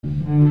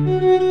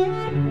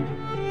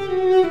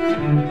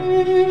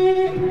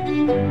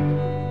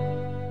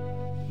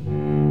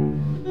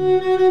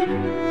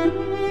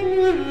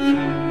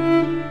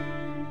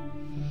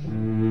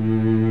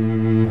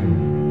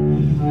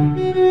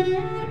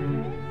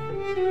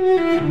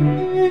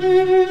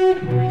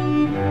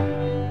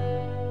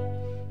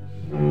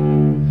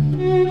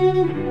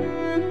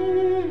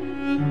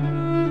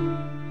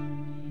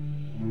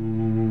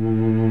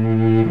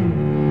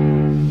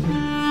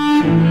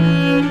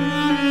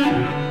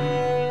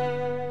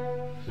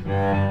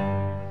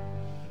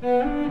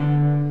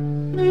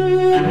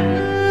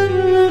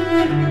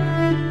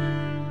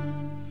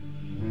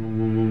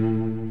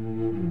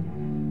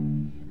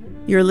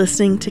You're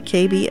listening to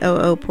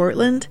KBOO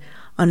Portland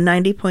on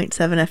 90.7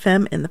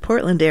 FM in the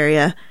Portland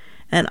area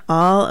and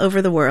all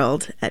over the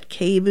world at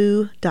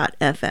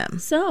kboo.fm.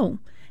 So,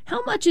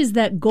 how much is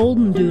that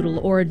golden doodle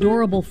or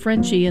adorable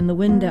Frenchie in the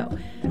window?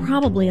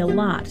 Probably a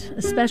lot,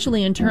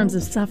 especially in terms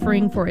of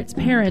suffering for its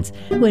parents,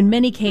 who in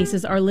many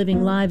cases are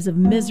living lives of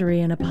misery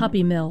in a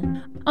puppy mill.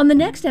 On the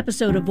next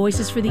episode of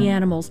Voices for the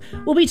Animals,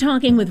 we'll be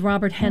talking with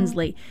Robert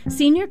Hensley,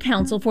 Senior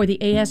Counsel for the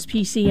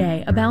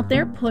ASPCA, about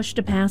their push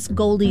to pass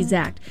Goldie's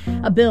Act,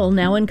 a bill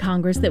now in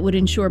Congress that would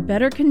ensure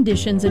better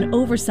conditions and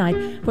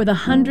oversight for the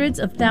hundreds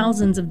of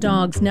thousands of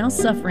dogs now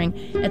suffering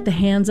at the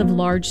hands of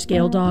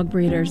large-scale dog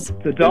breeders.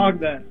 The dog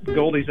that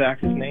Goldie's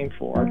Act is named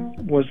for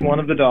was one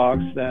of the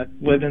dogs that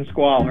lived in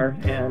squalor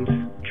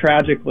and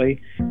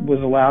tragically was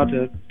allowed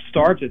to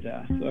starve to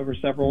death over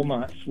several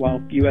months while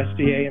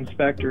USDA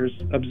inspectors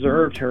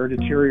observed her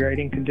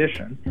deteriorating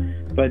condition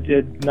but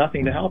did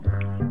nothing to help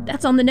her.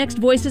 That's on the next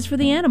Voices for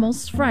the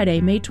Animals,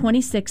 Friday, May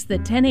 26th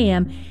at 10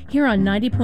 a.m. here on 90.